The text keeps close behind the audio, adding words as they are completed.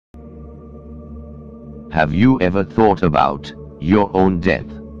Have you ever thought about your own death?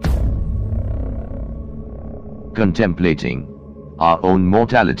 Contemplating our own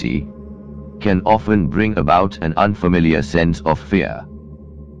mortality can often bring about an unfamiliar sense of fear.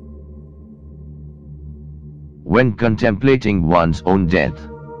 When contemplating one's own death,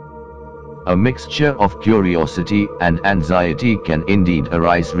 a mixture of curiosity and anxiety can indeed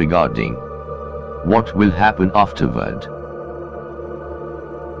arise regarding what will happen afterward.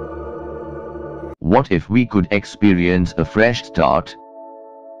 What if we could experience a fresh start,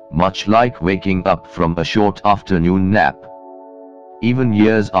 much like waking up from a short afternoon nap, even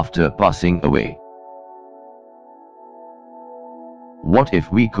years after passing away? What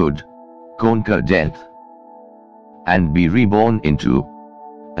if we could conquer death and be reborn into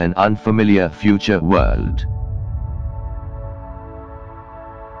an unfamiliar future world?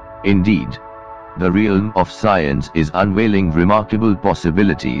 Indeed, the realm of science is unveiling remarkable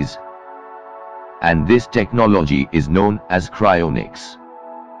possibilities, and this technology is known as cryonics.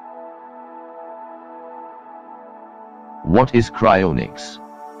 What is cryonics?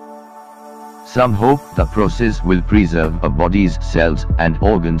 Some hope the process will preserve a body's cells and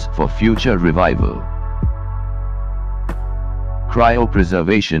organs for future revival.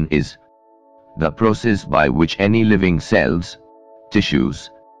 Cryopreservation is the process by which any living cells, tissues,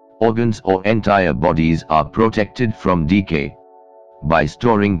 organs or entire bodies are protected from decay by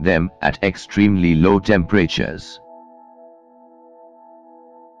storing them at extremely low temperatures.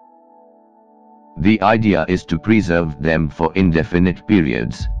 The idea is to preserve them for indefinite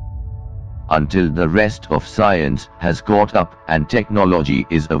periods, until the rest of science has caught up and technology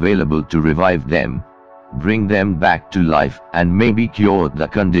is available to revive them, bring them back to life and maybe cure the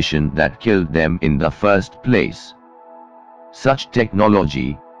condition that killed them in the first place. Such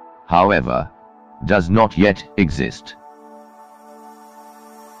technology, however, does not yet exist.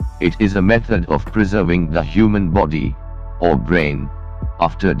 It is a method of preserving the human body, or brain,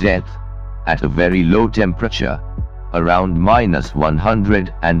 after death, at a very low temperature, around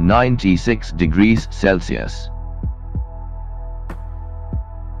 -196 degrees Celsius.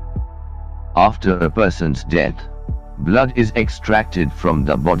 After a person's death, blood is extracted from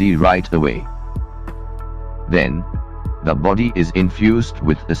the body right away. Then, the body is infused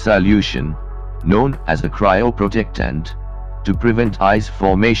with a solution, known as a cryoprotectant, to prevent ice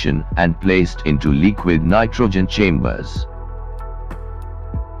formation and placed into liquid nitrogen chambers.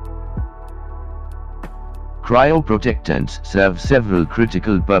 Cryoprotectants serve several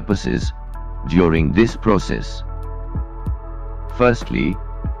critical purposes during this process. Firstly,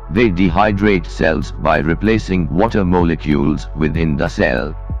 they dehydrate cells by replacing water molecules within the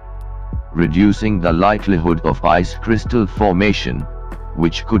cell, reducing the likelihood of ice crystal formation,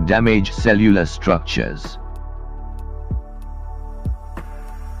 which could damage cellular structures.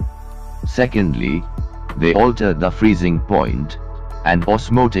 Secondly, they alter the freezing point and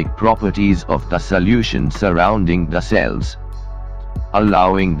osmotic properties of the solution surrounding the cells,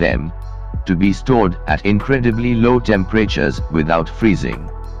 allowing them to be stored at incredibly low temperatures without freezing.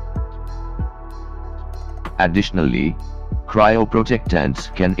 Additionally, cryoprotectants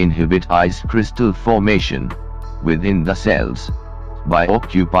can inhibit ice crystal formation within the cells by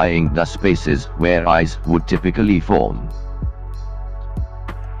occupying the spaces where ice would typically form.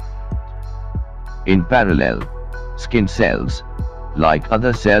 In parallel, skin cells, like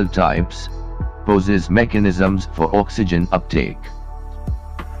other cell types, possess mechanisms for oxygen uptake.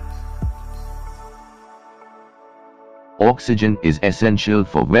 Oxygen is essential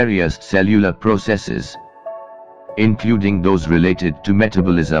for various cellular processes, including those related to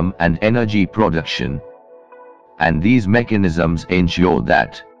metabolism and energy production, and these mechanisms ensure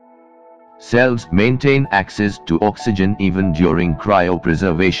that cells maintain access to oxygen even during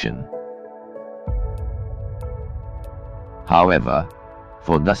cryopreservation. However,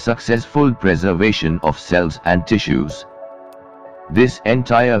 for the successful preservation of cells and tissues, this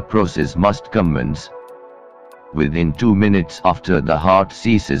entire process must commence within 2 minutes after the heart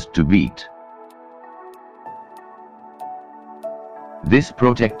ceases to beat. This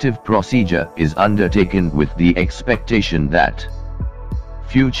protective procedure is undertaken with the expectation that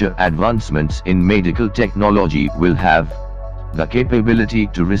future advancements in medical technology will have the capability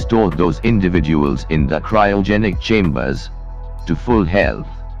to restore those individuals in the cryogenic chambers to full health.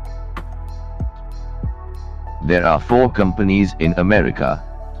 There are 4 companies in America,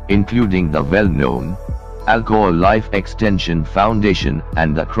 including the well-known Alcor Life Extension Foundation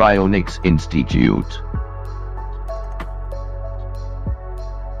and the Cryonics Institute.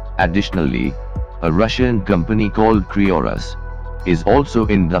 Additionally, a Russian company called KrioRus is also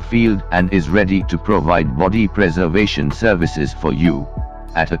in the field and is ready to provide body preservation services for you,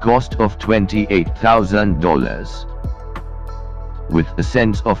 at a cost of $28,000. With a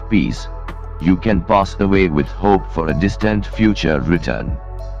sense of peace, you can pass away with hope for a distant future return.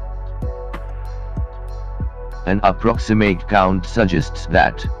 An approximate count suggests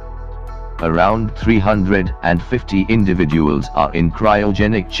that around 350 individuals are in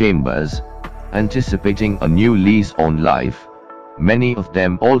cryogenic chambers, anticipating a new lease on life. Many of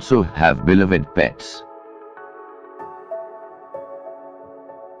them also have beloved pets.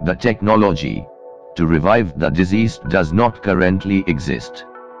 The technology to revive the deceased does not currently exist.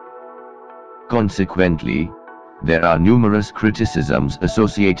 Consequently, there are numerous criticisms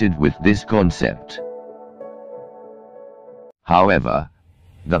associated with this concept. However,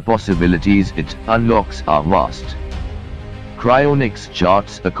 the possibilities it unlocks are vast. Cryonics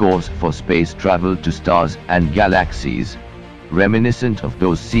charts a course for space travel to stars and galaxies, reminiscent of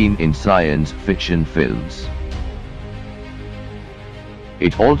those seen in science fiction films.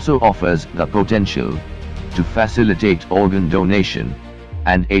 It also offers the potential to facilitate organ donation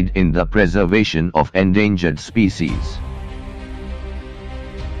and aid in the preservation of endangered species.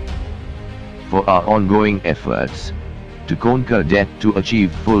 For our ongoing efforts to conquer death to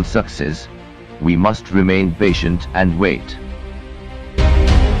achieve full success, we must remain patient and wait.